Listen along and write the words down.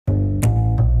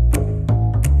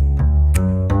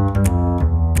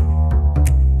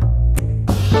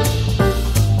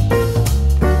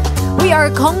are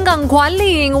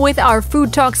건강관리ing with our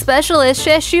food talk specialist,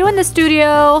 Sheshu, in the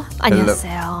studio.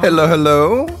 안녕하세요.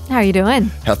 Hello. How are you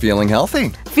doing? Feeling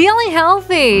healthy. Feeling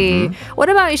healthy. What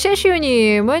about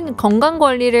셰슈님은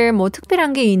건강관리를 뭐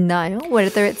특별한 게 있나요?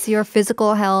 Whether it's your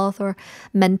physical health or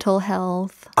mental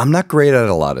health. I'm not great at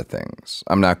a lot of things.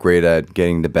 I'm not great at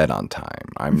getting to bed on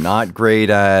time. I'm not great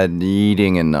at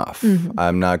eating enough.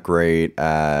 I'm not great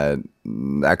at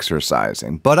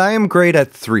exercising. But I am great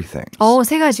at three things.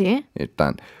 세 가지.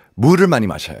 일단 물을 많이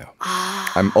마셔요.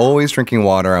 I'm always drinking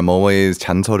water. I'm always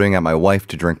잔소리ing at my wife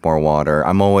to drink more water.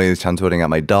 I'm always 잔소리ing at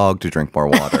my dog to drink more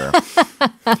water.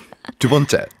 두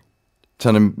번째,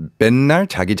 저는 맨날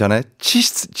자기 전에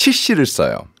치실을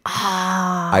써요.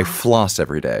 I floss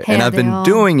every day. And I've been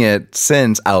doing it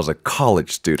since I was a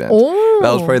college student.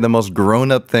 That was probably the most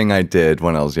grown-up thing I did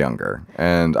when I was younger.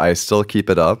 And I still keep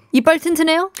it up. 이빨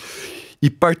튼튼해요?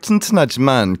 이빨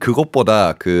튼튼하지만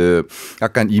그것보다 그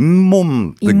약간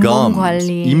잇몸, the gums,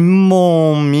 관리.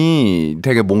 잇몸이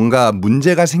되게 뭔가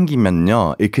문제가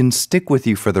생기면요, it can stick with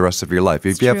you for the rest of your life.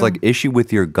 If you have like issue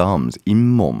with your gums,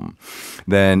 잇몸,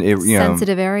 then it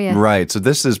sensitive area. Right. So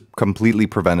this is completely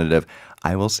preventative.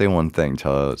 I will say one thing.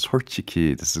 저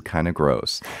솔직히 this is kind of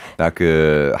gross. 나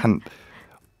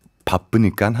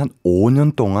바쁘니까 한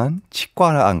 5년 동안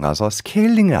치과 안 가서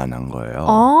스케일링을 안 한 거예요.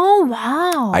 Oh,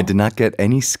 wow. I did not get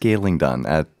any scaling done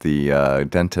at the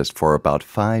dentist for about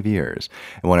 5 years.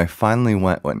 And when I finally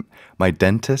went, my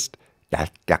dentist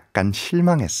약간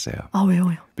실망했어요.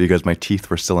 왜요? Because my teeth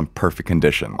were still in perfect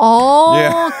condition.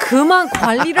 그만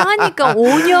관리를 하니까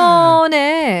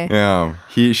 5년에. Yeah,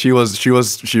 she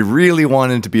really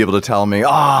wanted to be able to tell me,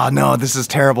 no, this is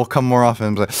terrible. Come more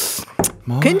often. I was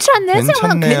like, 괜찮네.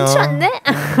 괜찮네.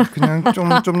 그냥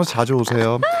좀 더 자주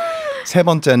오세요. 세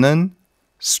번째는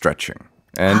stretching.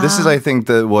 And this is, I think,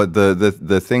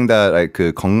 the thing that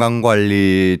그 건강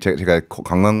관리 제가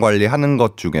건강 관리 하는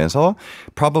것 중에서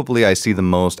probably I see the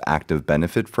most active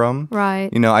benefit from.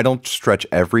 Right. You know, I don't stretch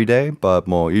every day, but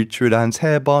뭐 일주일에 한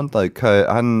 3번, like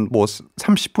한뭐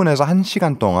 30분에서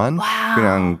 1시간 동안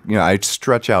그냥 I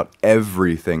stretch out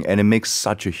everything, and it makes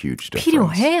such a huge difference.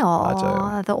 필요해요.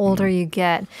 맞아요. The older you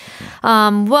get.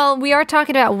 Well, we are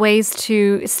talking about ways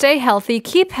to stay healthy,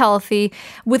 keep healthy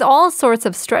with all sorts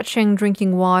of stretching, drinking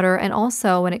water, and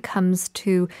also when it comes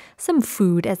to some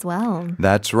food as well.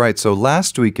 That's right. So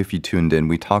last week, if you tuned in,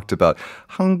 we talked about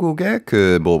한국의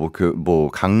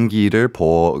감기를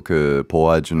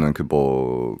보호해주는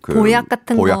보약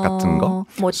같은 거.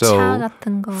 뭐 차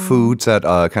같은 거. Foods that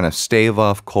kind of stave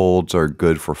off colds are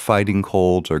good for fighting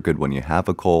colds, are good when you have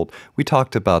a cold. We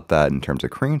talked about that in terms of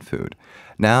Korean food.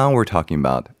 Now we're talking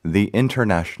about the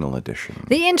international edition.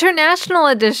 The international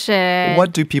edition.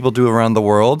 What do people do around the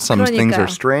world? Some things are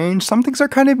strange. Some things are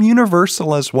kind of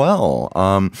universal as well.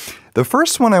 The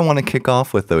first one I want to kick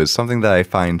off with, though, is something that I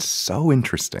find so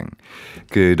interesting.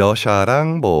 그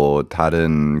러시아랑 뭐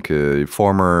다른 그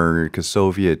former 그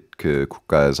소비에트 그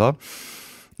국가에서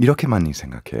이렇게 많이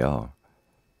생각해요.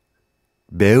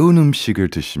 매운 음식을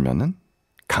드시면은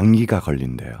감기가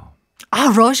걸린대요.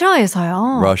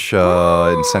 러시아에서요?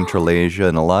 Russia and Central Asia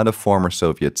and a lot of former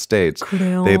Soviet states,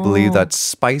 그래요? they believe that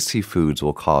spicy foods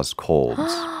will cause colds.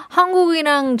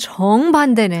 한국이랑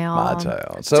정반대네요. 맞아요.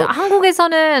 So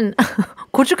한국에서는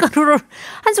고춧가루를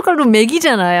한 숟갈로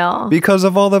먹이잖아요. Because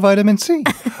of all the vitamin C.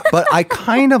 But I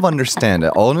kind of understand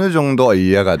it. 어느 정도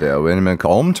이해가 돼요. 왜냐면 그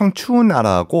엄청 추운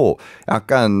나라고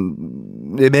약간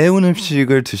매운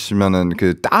음식을 드시면은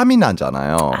그 땀이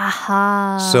나잖아요.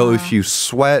 So if you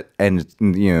sweat and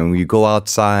you go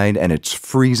outside and it's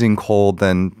freezing cold,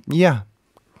 then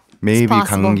maybe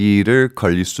감기를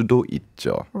걸릴 수도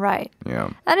있죠. Right.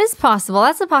 Yeah. That is possible.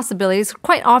 That's a possibility. It's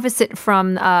quite opposite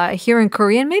from here in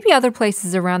Korea and maybe other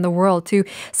places around the world too.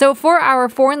 So for our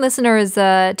foreign listeners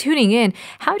tuning in,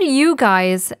 how do you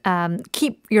guys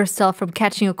keep yourself from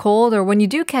catching a cold? Or when you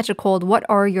do catch a cold, what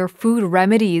are your food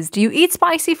remedies? Do you eat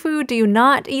spicy food? Do you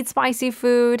not eat spicy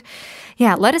food?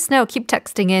 Yeah, let us know. Keep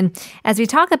texting in as we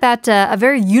talk about a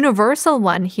very universal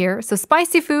one here. So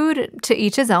spicy food, to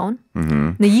each his own.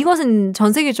 근데 이것은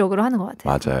전 세계적으로 하는 것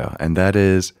같아요. 맞아요. And that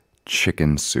is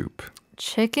chicken soup.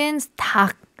 Chickens,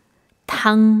 닭,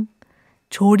 탕,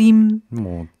 조림.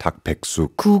 뭐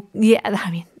닭백숙. 국. Yeah, I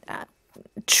mean,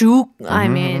 죽. I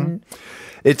mean.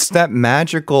 It's that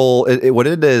magical. What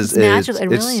it is, it's magical. It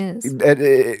really is. In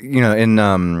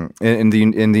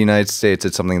the United States,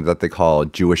 it's something that they call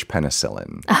Jewish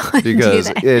penicillin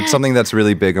because it's something that's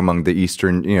really big among the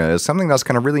Eastern. It's something that's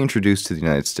kind of really introduced to the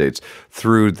United States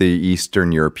through the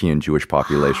Eastern European Jewish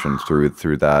population through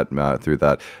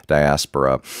that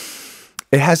diaspora.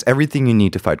 It has everything you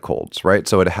need to fight colds, right?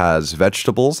 So it has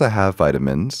vegetables that have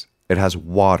vitamins. it has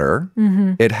water,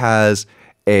 it has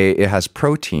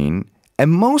protein,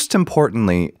 and most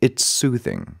importantly, it's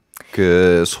soothing.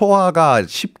 그 소화가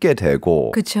쉽게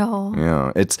되고. 그쵸.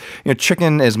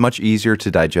 Chicken is much easier to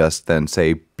digest than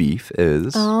say beef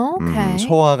is. Oh, okay.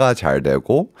 소화가 잘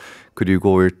되고.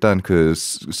 그리고 일단 그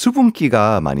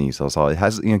수분기가 많이 있어서 it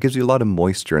has, gives you a lot of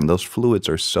moisture, and those fluids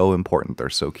are so important. They're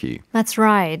so key. That's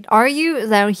right.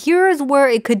 Now, here's where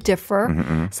it could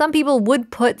differ. Some people would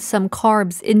put some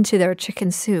carbs into their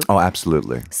chicken soup. Oh,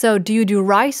 absolutely. So do you do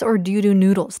rice or do you do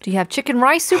noodles? Do you have chicken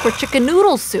rice soup or chicken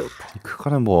noodle soup?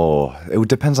 그거는 뭐, it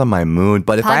depends on my mood.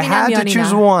 But if I had to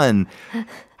choose one,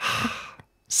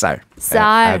 쌀.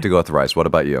 I have to go with rice. What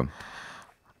about you?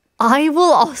 I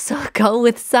will also go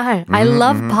with 쌀. I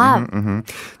love 밥.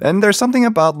 And there's something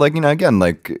about again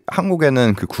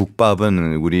한국에는 그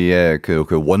국밥은 우리의 그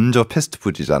원조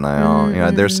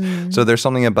패스트푸드잖아요. There's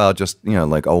something about just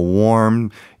like a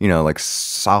warm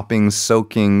soaking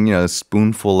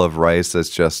spoonful of rice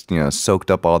that's just soaked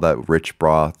up all that rich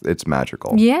broth. It's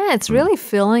magical. Yeah, it's really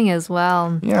filling as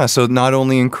well. Yeah, so not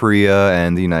only in Korea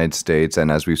and the United States,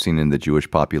 and as we've seen in the Jewish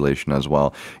population as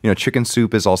well, chicken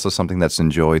soup is also something that's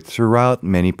enjoyed throughout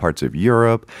many parts of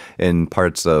Europe, in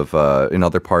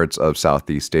other parts of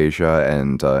Southeast Asia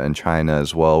and China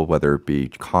as well, whether it be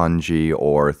congee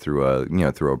or through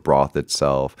a broth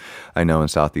itself. I know in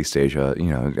Southeast Asia,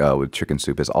 with chicken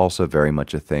soup is also very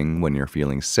much a thing when you're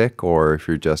feeling sick, or if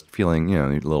you're just feeling a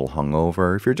little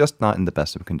hungover, if you're just not in the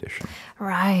best of condition.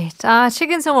 Right.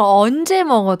 치킨 soup 언제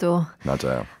먹어도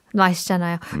맞아요.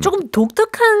 맛있잖아요. 조금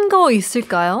독특한 거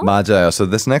있을까요? 맞아요. So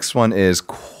this next one is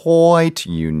quite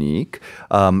unique.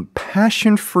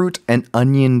 Passion fruit and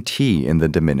onion tea in the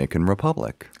Dominican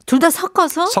Republic. 둘 다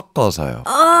섞어서? 섞어서요.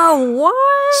 Oh, what?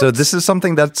 So this is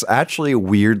something that's actually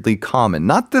weirdly common.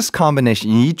 Not this combination.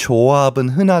 이 조합은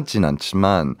흔하진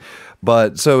않지만,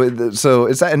 but so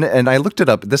is that, and I looked it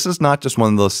up. This is not just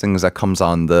one of those things that comes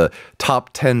on the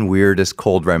top 10 weirdest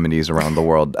cold remedies around the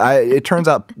world. It turns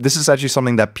out this is actually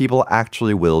something that people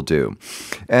actually will do.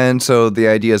 And so the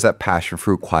idea is that passion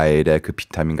fruit 과일에 그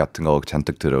비타민 같은 거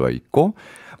잔뜩 들어가 있고,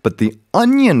 but the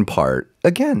onion part,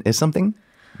 again, is something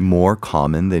more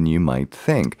common than you might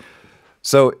think.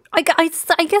 So I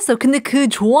guess so. 근데 그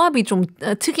조합이 좀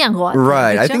특이한 것 같아요.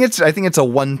 Right. 그렇죠? I think it's a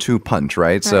 1-2 punch,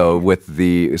 right? So with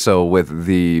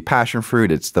the passion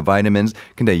fruit, it's the vitamins.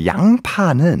 근데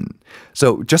양파는,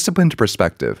 so just to put into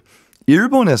perspective,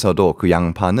 일본에서도 그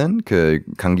양파는 그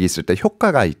감기 있을 때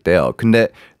효과가 있대요. 근데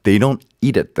they don't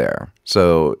eat it there.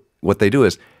 So what they do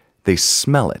is they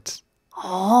smell it.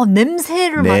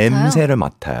 냄새를 맡아요? 냄새를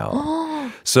맡아요.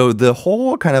 So the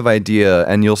whole kind of idea,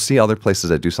 and you'll see other places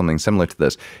that do something similar to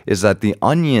this, is that the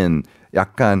onion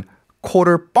약간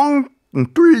코를 뻥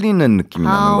뚫리는 느낌이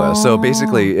나는 거예요. So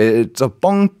basically, it's a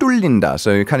뻥 뚫린다.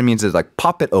 So it kind of means it's like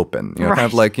pop it open. Kind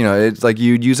of like, it's like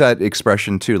you use that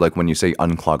expression too, like when you say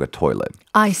unclog a toilet.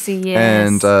 I see,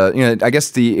 yes. And, I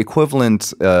guess the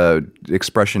equivalent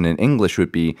expression in English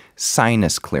would be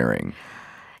sinus clearing.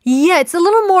 Yeah, it's a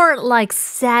little more like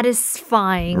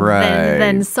satisfying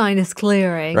than sinus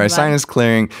clearing. Right, sinus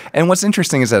clearing. And what's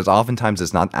interesting is that oftentimes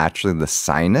it's not actually the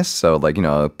sinus. So like,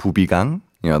 부비강.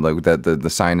 Like the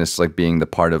sinus, like being the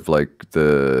part of like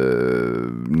the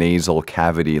nasal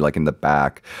cavity, like in the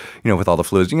back, with all the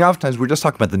fluids. Oftentimes we're just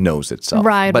talking about the nose itself.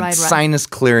 Right, but sinus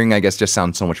clearing, I guess, just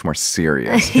sounds so much more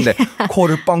serious. 근데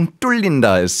코를 뻥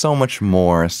뚫린다 is so much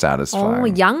more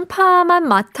satisfying. 양파만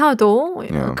맡아도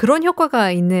그런 효과가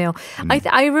있네요.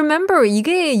 I remember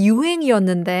이게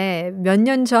유행이었는데 몇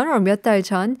년 전, or 몇 달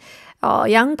전,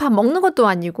 양파 먹는 것도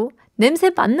아니고 냄새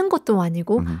맡는 것도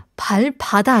아니고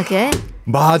발바닥에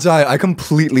맞아요. I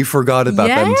completely forgot about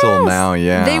that until now.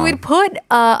 Yeah. They would put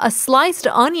a sliced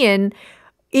onion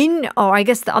in, or I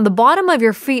guess on the bottom of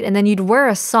your feet, and then you'd wear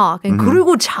a sock. And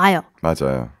그리고 자요.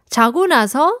 맞아요. 자고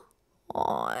나서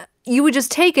you would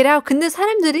just take it out. 근데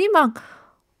사람들이 막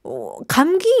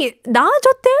감기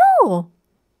나아졌대요.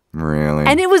 Really?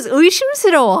 And it was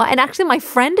의심스러워. And actually my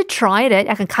friend tried it.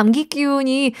 약간 감기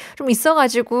기운이 좀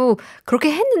있어가지고 그렇게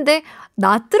했는데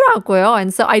낫더라고요.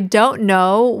 And so I don't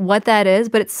know what that is,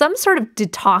 but it's some sort of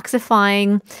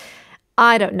detoxifying,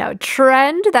 I don't know,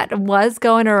 trend that was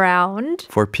going around.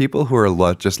 For people who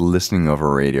are just listening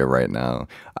over radio right now,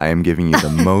 I am giving you the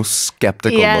most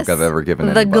skeptical look I've ever given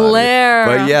anybody. The glare.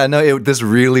 But yeah, no, this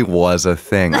really was a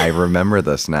thing. I remember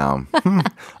this now.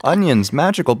 Onions,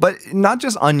 magical. But not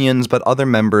just onions, but other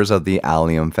members of the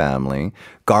allium family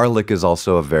garlic is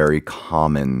also a very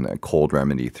common cold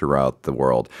remedy throughout the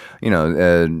world.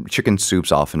 Chicken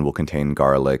soups often will contain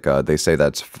garlic. They say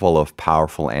that's full of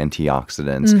powerful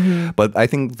antioxidants. But I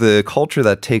think the culture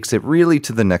that takes it really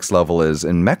to the next level is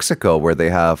in Mexico, where they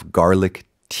have garlic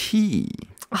tea.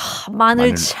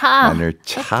 마늘차.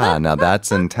 마늘차. Now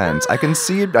that's intense. I can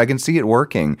see it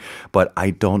working, but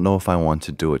I don't know if I want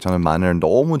to do it. 저는 마늘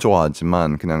너무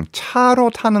좋아하지만 그냥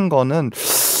차로 타는 거는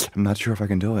I'm not sure if I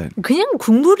can do it. 그냥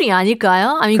국물이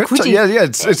아닐까요? I mean, 그렇죠. 굳이. Yeah,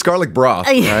 it's garlic broth,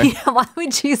 right? Why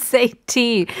would you say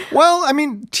tea? Well, I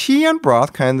mean, tea and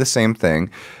broth, kind of the same thing.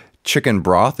 Chicken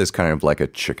broth is kind of like a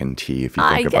chicken tea if you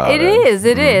think about it.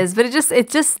 It is. But it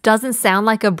just doesn't sound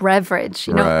like a beverage.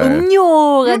 Right.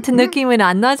 음료 같은 느낌은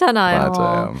안 나잖아요.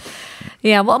 맞아요.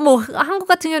 Yeah, 뭐 한국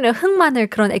같은 경우는 흑마늘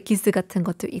그런 에키스 같은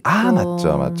것도 있고.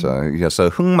 맞죠. Yeah,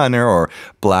 so 흑마늘 or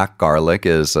black garlic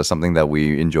is something that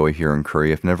we enjoy here in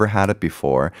Korea. I've never had it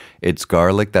before. It's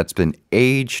garlic that's been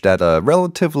aged at a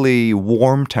relatively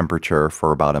warm temperature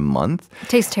for about a month. It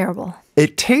tastes terrible.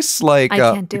 It tastes like I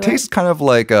can't do it tastes kind of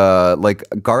like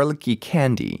garlicky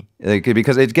candy,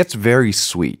 because it gets very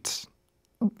sweet.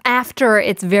 After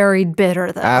it's very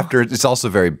bitter, though. After it's also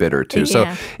very bitter too. So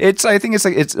Yeah. I think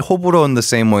it's 호불호 in the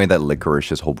same way that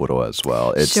licorice is 호불호 as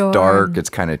well. It's Sure. dark, it's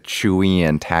kind of chewy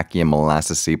and tacky and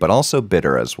molassesy, but also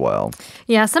bitter as well.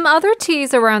 Yeah, some other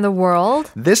teas around the world.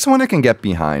 This one I can get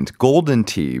behind. Golden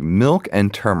tea, milk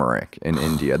and turmeric in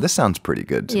India. This sounds pretty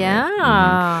good to me.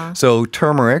 Yeah. So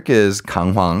turmeric is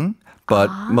강황. But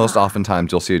most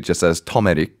oftentimes you'll see it just as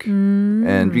turmeric.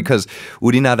 And because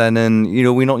우리나라는,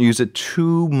 we don't use it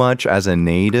too much as a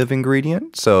native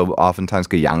ingredient. So oftentimes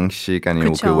그 양식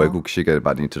아니면 그 외국식에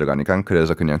많이 들어가니까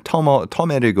그래서 그냥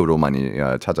turmeric으로 많이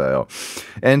찾아요.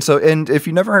 And if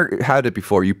you never had it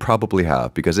before, you probably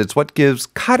have, because it's what gives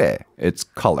카레 its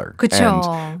color. 그쵸.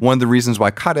 And one of the reasons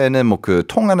why 카레는 그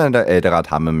통 안에다가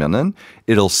담으면은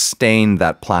it'll stain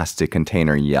that plastic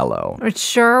container yellow. It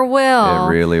sure will. It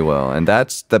really will. And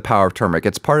that's the power of turmeric.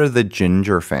 It's part of the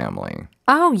ginger family.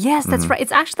 Oh, yes, that's right.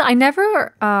 It's actually, I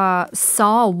never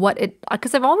saw what it,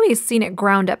 because I've always seen it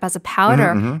ground up as a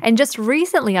powder. And just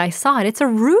recently I saw it. It's a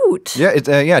root.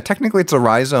 Yeah, technically it's a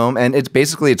rhizome, and it's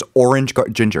orange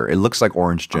ginger. It looks like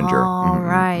orange ginger. All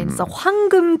right. So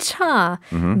황금차,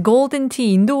 golden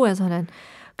tea, 인도에서는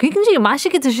굉장히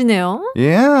맛있게 드시네요.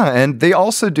 Yeah, and they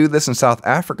also do this in South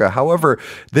Africa. However,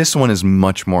 this one is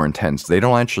much more intense. They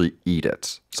don't actually eat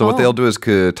it. So what they'll do is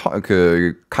그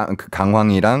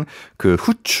강황이랑 그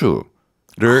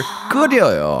후추를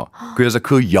끓여요. 그래서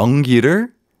그 연기를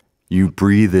you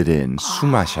breathe it in, 숨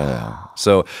마셔요.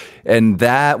 So, and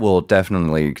that will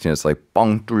definitely just like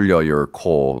뻥 뚫려 your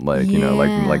cold, like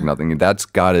like nothing. That's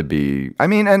gotta be. I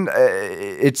mean, and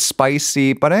it's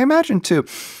spicy, but I imagine too.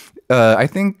 I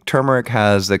think turmeric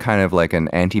has the kind of like an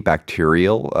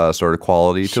antibacterial sort of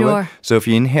quality to it. So if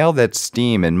you inhale that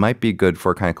steam, it might be good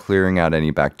for kind of clearing out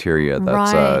any bacteria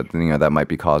that's that might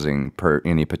be causing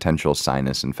any potential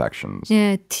sinus infections.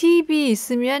 예, TB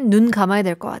있으면 눈 감아야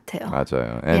될 것 같아요.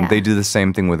 맞아요. And they do the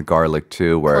same thing with garlic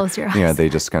too, where Close your eyes. they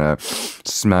just kind of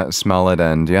smell it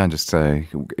and just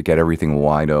get everything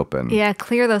wide open. Yeah,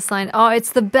 clear the sign. Oh,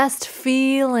 it's the best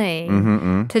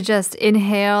feeling to just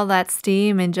inhale that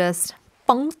steam and just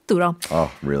뻥 뚫어.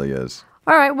 Oh, really is.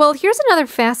 All right, well, here's another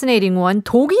fascinating one.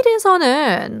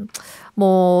 독일에서는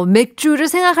뭐 맥주를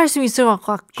생각할 수 있을 것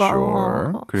같고.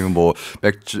 Sure. 그리고 뭐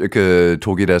맥주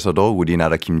독일에서도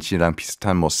우리나라 김치랑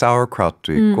비슷한 뭐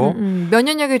sauerkraut도 있고.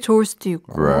 면역력이 좋을 수도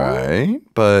있고. Right.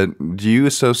 But do you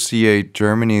associate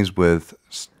Germany's with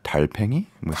달팽이?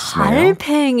 With snail?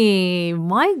 달팽이.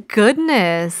 My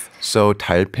goodness. So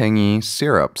달팽이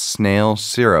syrup, snail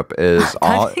syrup is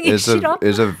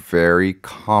a very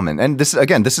common. And this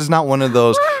is not one of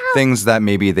those things that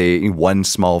maybe one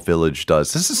small village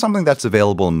does. This is something that's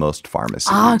available in most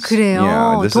pharmacies. 아, 그래요?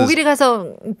 Yeah, 독일에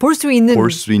가서 볼 수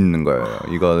있는 거예요.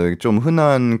 이거 좀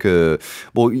흔한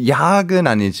뭐 약은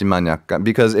아니지만 약간,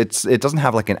 because it doesn't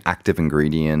have like an active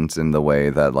ingredient in the way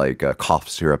that like cough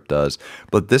syrup does.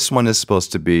 But this one is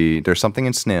supposed to be, there's something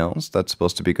in snails that's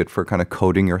supposed to be good for kind of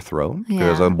coating your throat.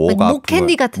 Yeah. 그래서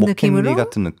목캔디 같은 느낌으로? 목캔디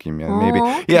같은 느낌이야. Maybe.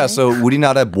 Okay. Yeah, so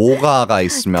우리나라에 모가가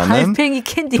있으면은 달팽이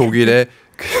캔디. 독일에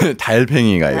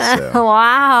달팽이가 있어요.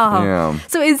 Wow. Yeah.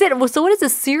 So what is the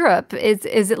syrup?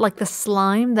 Is it like the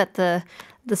slime that the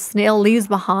the snail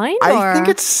leaves behind? I think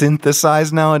it's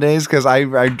synthesized nowadays because I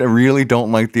really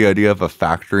don't like the idea of a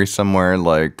factory somewhere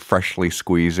like freshly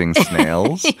squeezing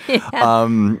snails.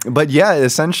 But yeah,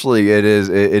 essentially it is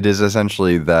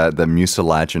essentially the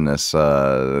mucilaginous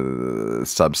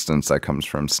substance that comes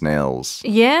from snails.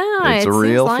 Yeah, it's a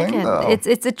real thing though.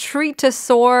 It's a treat to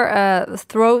sore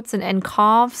throats and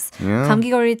coughs. Yeah. 감기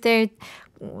걸릴 때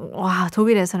와,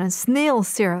 독일에서는 snail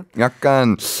syrup.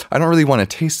 약간 I don't really want to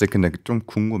taste it. 근데 좀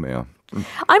궁금해요.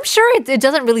 I'm sure it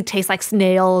doesn't really taste like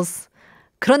snails.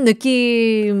 그런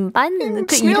느낌만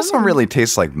Snails don't really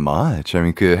taste like much. I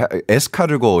mean, 그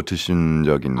에스카르고 드신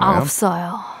적 있나요?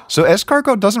 없어요. So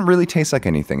escargot doesn't really taste like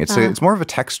anything. It's more of a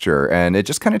texture, and it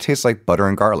just kind of tastes like butter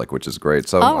and garlic, which is great.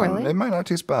 So really? It might not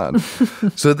taste bad.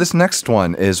 So this next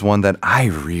one is one that I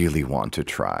really want to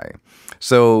try.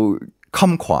 So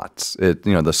kumquats,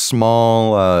 the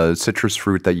small citrus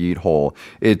fruit that you eat whole.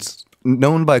 It's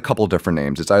known by a couple different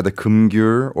names. It's either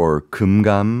kumgyur or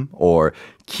kumgam or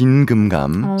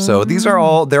kinkumgam. So these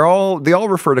are they all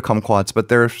refer to kumquats, but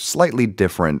they're slightly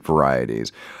different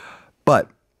varieties. But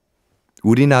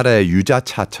우리나라의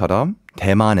유자차처럼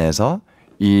대만에서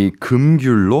이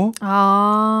금귤로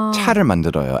차를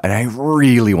만들어요. And I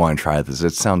really want to try this.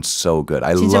 It sounds so good.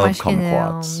 I love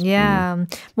kumquats. Yeah.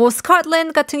 뭐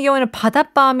스코틀랜드 같은 경우에는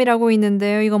바닷밤이라고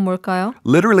있는데요. 이건 뭘까요?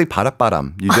 Literally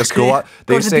바닷바람. You just go out.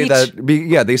 Go They to the say beach.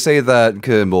 that they say that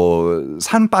그 뭐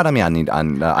산바람이 안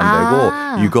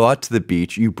되고 you go out to the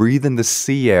beach, you breathe in the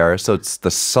sea air, so it's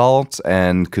the salt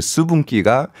and 그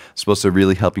수분기가 supposed to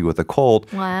really help you with a cold.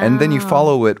 Wow. And then you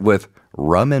follow it with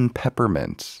rum and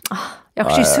peppermint.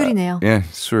 역시 술이네요. Yeah,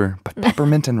 sure. But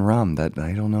peppermint and rum, that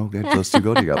I don't know if those two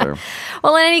go together.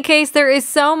 Well, in any case, there is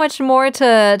so much more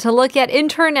to look at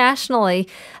internationally.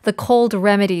 The cold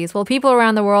remedies. Well, people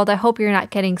around the world, I hope you're not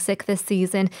getting sick this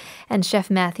season. And Chef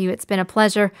Matthew, it's been a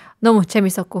pleasure. 너무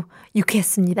재밌었고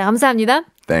유쾌했습니다. 감사합니다.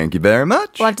 Thank you very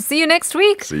much. We'll have to see you next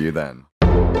week. See you then.